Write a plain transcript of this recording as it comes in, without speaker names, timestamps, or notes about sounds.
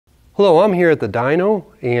Hello, I'm here at the dyno,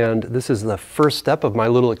 and this is the first step of my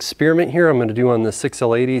little experiment here I'm going to do on the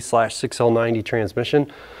 6L80/6L90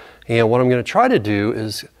 transmission. And what I'm going to try to do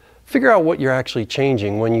is figure out what you're actually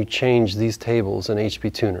changing when you change these tables in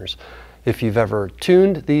HP tuners. If you've ever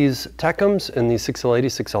tuned these Techems and these 6L80,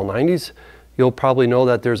 6L90s, you'll probably know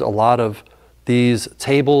that there's a lot of these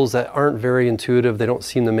tables that aren't very intuitive. They don't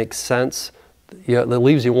seem to make sense. That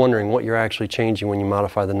leaves you wondering what you're actually changing when you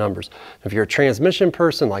modify the numbers. If you're a transmission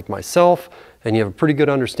person like myself and you have a pretty good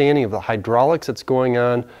understanding of the hydraulics that's going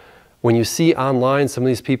on, when you see online some of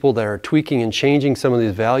these people that are tweaking and changing some of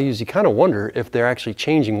these values, you kind of wonder if they're actually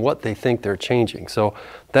changing what they think they're changing. So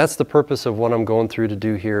that's the purpose of what I'm going through to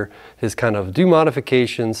do here, is kind of do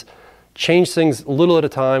modifications, change things a little at a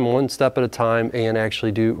time, one step at a time, and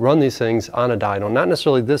actually run these things on a dyno. Not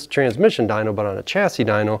necessarily this transmission dyno, but on a chassis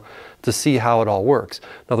dyno to see how it all works.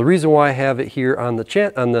 Now the reason why I have it here on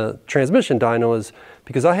the transmission dyno is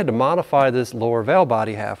because I had to modify this lower valve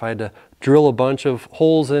body half. I had to drill a bunch of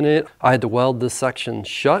holes in it. I had to weld this section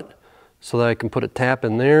shut so that I can put a tap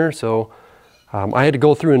in there. So I had to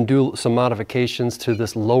go through and do some modifications to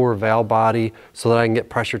this lower valve body so that I can get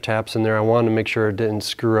pressure taps in there. I wanted to make sure it didn't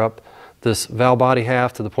screw up this valve body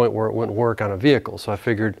half to the point where it wouldn't work on a vehicle. So I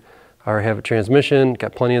figured I already have a transmission,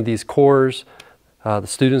 got plenty of these cores. The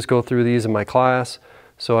students go through these in my class.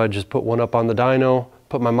 So I just put one up on the dyno,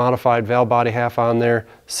 put my modified valve body half on there,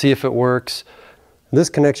 see if it works. This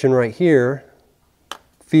connection right here,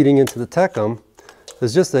 feeding into the Techem,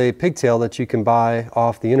 is just a pigtail that you can buy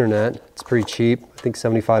off the internet. It's pretty cheap, I think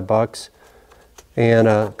 75 bucks. And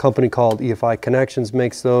a company called EFI Connections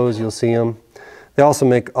makes those, you'll see them. They also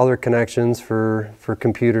make other connections for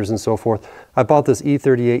computers and so forth. I bought this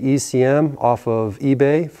E38 ECM off of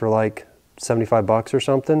eBay for like 75 bucks or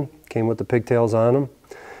something. Came with the pigtails on them.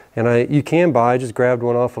 And you can buy, I just grabbed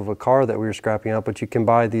one off of a car that we were scrapping out, but you can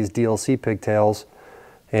buy these DLC pigtails.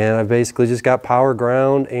 And I basically just got power,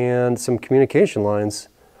 ground, and some communication lines.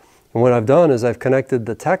 And what I've done is I've connected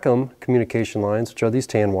the Techem communication lines, which are these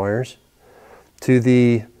tan wires, to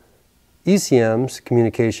the ECM's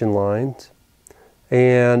communication lines.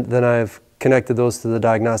 And then I've connected those to the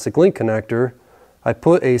diagnostic link connector. I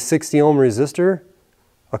put a 60 ohm resistor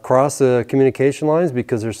across the communication lines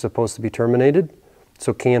because they're supposed to be terminated.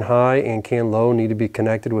 So CAN high and CAN low need to be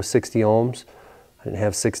connected with 60 ohms. I didn't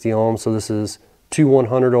have 60 ohms, so this is two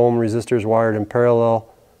 100 ohm resistors wired in parallel,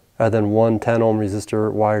 and then one 10 ohm resistor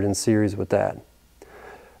wired in series with that.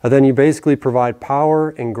 And then you basically provide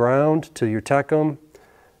power and ground to your Techem,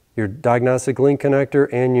 your diagnostic link connector,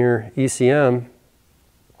 and your ECM,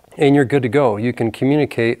 and you're good to go. You can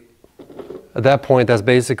communicate. At that point, that's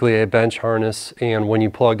basically a bench harness, and when you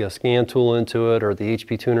plug a scan tool into it or the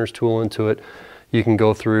HP Tuners tool into it, you can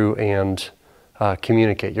go through and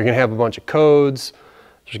communicate. You're going to have a bunch of codes,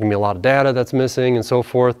 there's going to be a lot of data that's missing and so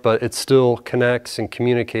forth, but it still connects and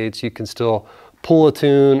communicates. You can still pull a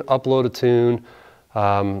tune, upload a tune,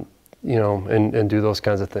 you know, and do those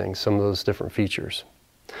kinds of things, some of those different features.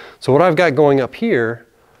 So what I've got going up here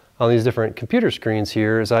on these different computer screens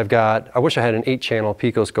here is I wish I had an 8-channel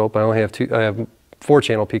picoscope. I only have I have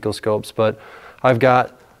 4-channel picoscopes, but I've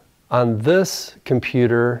got on this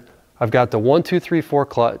computer, I've got the 1, 2, 3, 4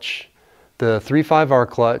 clutch, the 3/5R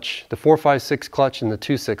clutch, the 4/5/6 clutch, and the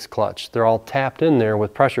 2/6 clutch. They're all tapped in there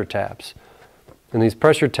with pressure taps. And these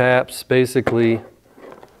pressure taps basically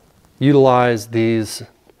utilize these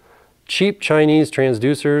cheap Chinese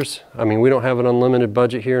transducers. I mean, we don't have an unlimited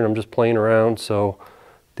budget here and I'm just playing around, so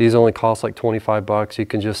these only cost like 25 bucks. You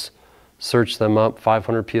can just search them up,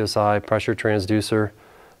 500 PSI pressure transducer,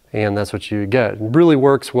 and that's what you get. It really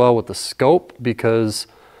works well with the scope because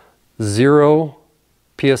 0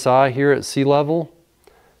 PSI here at sea level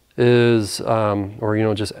is, or you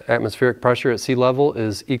know, just atmospheric pressure at sea level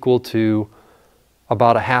is equal to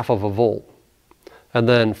about 1/2 volt. And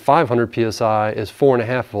then 500 PSI is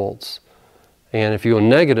 4.5 volts. And if you go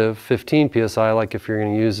negative 15 PSI, like if you're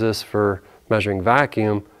going to use this for measuring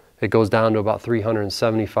vacuum, it goes down to about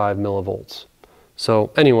 375 millivolts.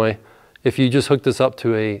 So anyway, if you just hook this up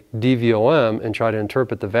to a DVOM and try to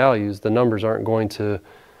interpret the values, the numbers aren't going to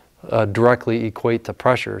directly equate to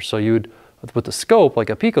pressure. So with the scope,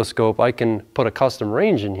 like a picoscope, I can put a custom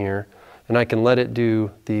range in here and I can let it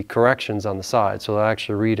do the corrections on the side. So it'll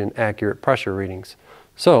actually read in accurate pressure readings.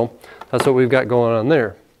 So that's what we've got going on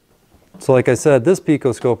there. So like I said, this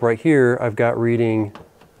picoscope right here, I've got reading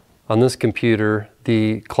on this computer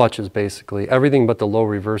the clutches basically, everything but the low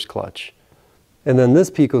reverse clutch. And then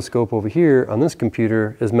this picoscope over here on this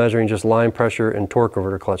computer is measuring just line pressure and torque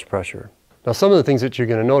converter clutch pressure. Now some of the things that you're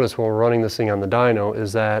going to notice when we're running this thing on the dyno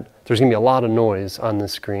is that there's going to be a lot of noise on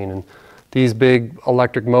this screen, and these big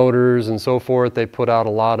electric motors and so forth, they put out a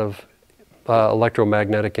lot of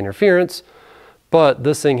electromagnetic interference. But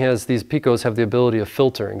this thing has, these picos have the ability of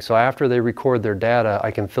filtering. So after they record their data,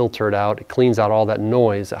 I can filter it out. It cleans out all that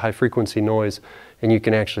noise, that high frequency noise, and you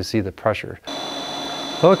can actually see the pressure.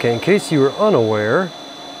 Okay, in case you were unaware,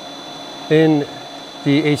 in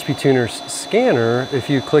the HP Tuner's scanner, if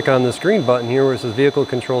you click on this green button here where it says Vehicle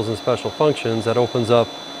Controls and Special Functions, that opens up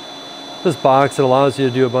this box that allows you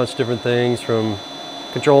to do a bunch of different things, from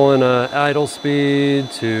controlling idle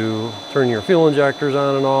speed to turning your fuel injectors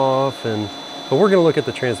on and off, but we're going to look at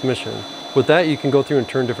the transmission. With that, you can go through and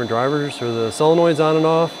turn different drivers or the solenoids on and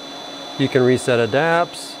off. You can reset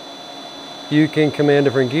adapts. You can command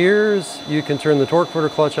different gears. You can turn the torque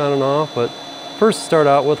converter clutch on and off. But first to start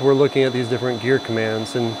out with, we're looking at these different gear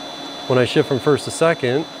commands. And when I shift from first to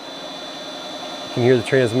second, you can hear the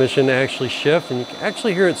transmission actually shift, and you can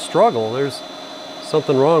actually hear it struggle. There's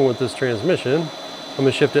something wrong with this transmission. I'm going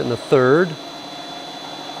to shift it into third.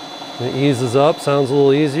 And it eases up, sounds a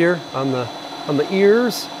little easier on the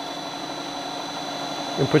ears.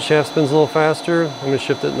 Input shaft spins a little faster. I'm going to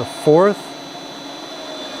shift it into fourth.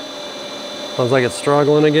 Sounds like it's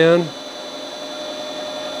struggling again.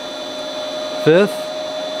 Fifth.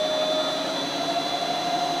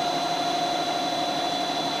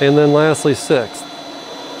 And then lastly, sixth.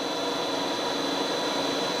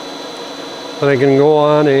 Then I can go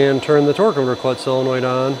on and turn the torque converter clutch solenoid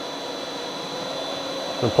on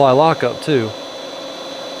and apply lockup too.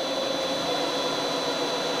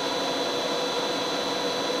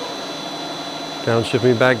 Downshift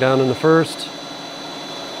me back down into first.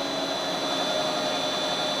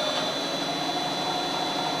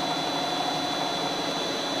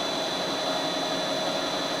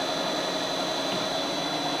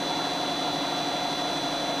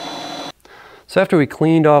 So after we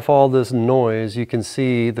cleaned off all this noise, you can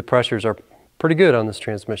see the pressures are pretty good on this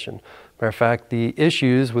transmission. Matter of fact, the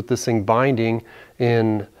issues with this thing binding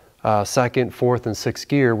in second, fourth, and sixth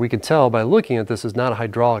gear, we can tell by looking at this is not a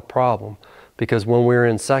hydraulic problem. Because when we're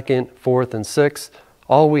in second, fourth, and sixth,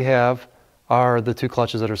 all we have are the two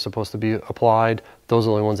clutches that are supposed to be applied. Those are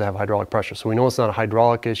the only ones that have hydraulic pressure. So we know it's not a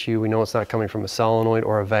hydraulic issue. We know it's not coming from a solenoid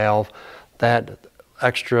or a valve. That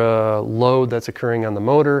extra load that's occurring on the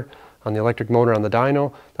motor, on the electric motor on the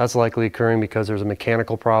dyno, that's likely occurring because there's a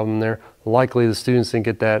mechanical problem there. Likely the students didn't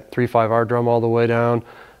get that 3.5R drum all the way down,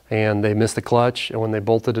 and they missed the clutch, and when they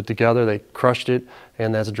bolted it together, they crushed it,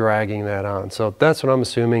 and that's dragging that on. So that's what I'm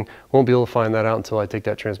assuming. Won't be able to find that out until I take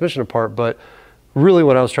that transmission apart, but really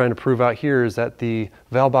what I was trying to prove out here is that the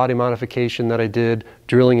valve body modification that I did,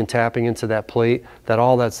 drilling and tapping into that plate, that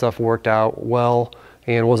all that stuff worked out well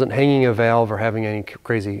and wasn't hanging a valve or having any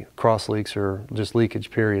crazy cross leaks or just leakage,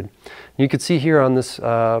 period. You can see here on this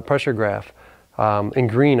pressure graph, in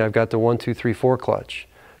green, I've got the 1, 2, 3, 4 clutch.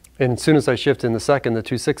 And as soon as I shifted in the second, the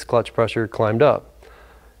 2.6 clutch pressure climbed up.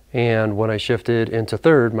 And when I shifted into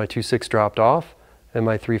third, my 2.6 dropped off and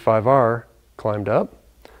my 3.5R climbed up.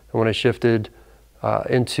 And when I shifted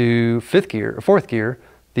into fourth gear,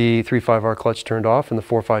 the 3.5R clutch turned off and the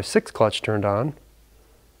 4.5.6 clutch turned on.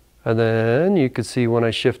 And then you could see when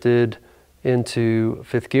I shifted into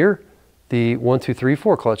fifth gear, the 1, 2, 3,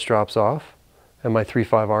 4 clutch drops off and my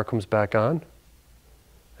 3.5R comes back on.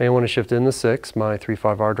 And when I shift into 6, my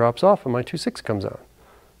 3.5R drops off and my 2.6 comes on.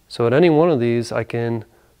 So at any one of these, I can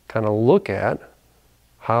kind of look at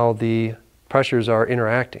how the pressures are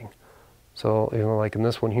interacting. So, you know, like in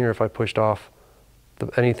this one here, if I pushed off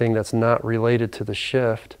anything that's not related to the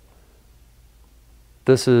shift,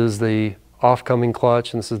 this is the off-coming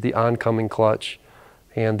clutch and this is the oncoming clutch.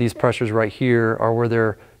 And these pressures right here are where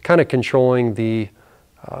they're kind of controlling the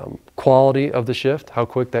quality of the shift, how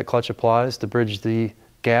quick that clutch applies to bridge the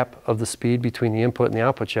gap of the speed between the input and the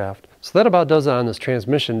output shaft. So that about does it on this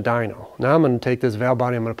transmission dyno. Now I'm going to take this valve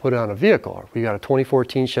body, I'm going to put it on a vehicle. We got a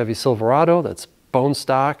 2014 Chevy Silverado that's bone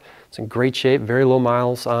stock. It's in great shape, very low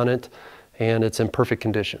miles on it, and it's in perfect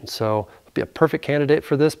condition. So it'll be a perfect candidate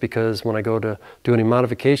for this because when I go to do any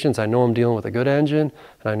modifications, I know I'm dealing with a good engine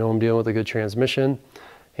and I know I'm dealing with a good transmission.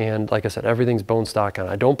 And like I said, everything's bone stock on it.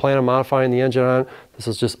 I don't plan on modifying the engine on it. This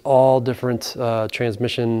is just all different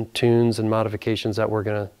transmission tunes and modifications that we're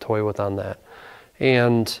going to toy with on that.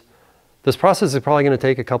 And this process is probably going to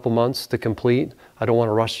take a couple months to complete. I don't want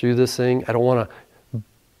to rush through this thing. I don't want to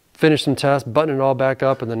finish some tests, button it all back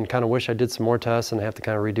up, and then kind of wish I did some more tests and have to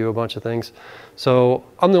kind of redo a bunch of things. So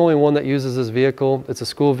I'm the only one that uses this vehicle. It's a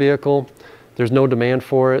school vehicle. There's no demand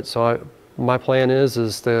for it. So my plan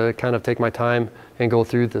is to kind of take my time and go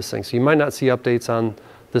through this thing. So you might not see updates on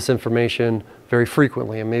this information very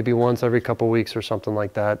frequently, and maybe once every couple weeks or something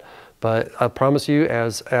like that. But I promise you,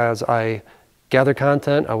 as I gather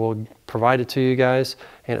content, I will provide it to you guys.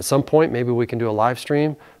 And at some point, maybe we can do a live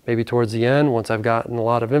stream, maybe towards the end, once I've gotten a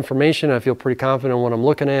lot of information, I feel pretty confident in what I'm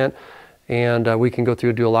looking at. And we can go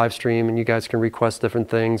through and do a live stream, and you guys can request different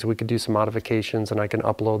things. We could do some modifications, and I can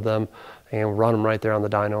upload them and run them right there on the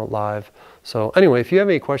dyno live. So anyway, if you have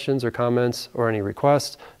any questions or comments or any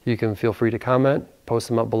requests, you can feel free to comment, post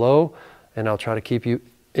them up below, and I'll try to keep you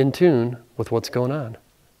in tune with what's going on.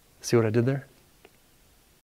 See what I did there?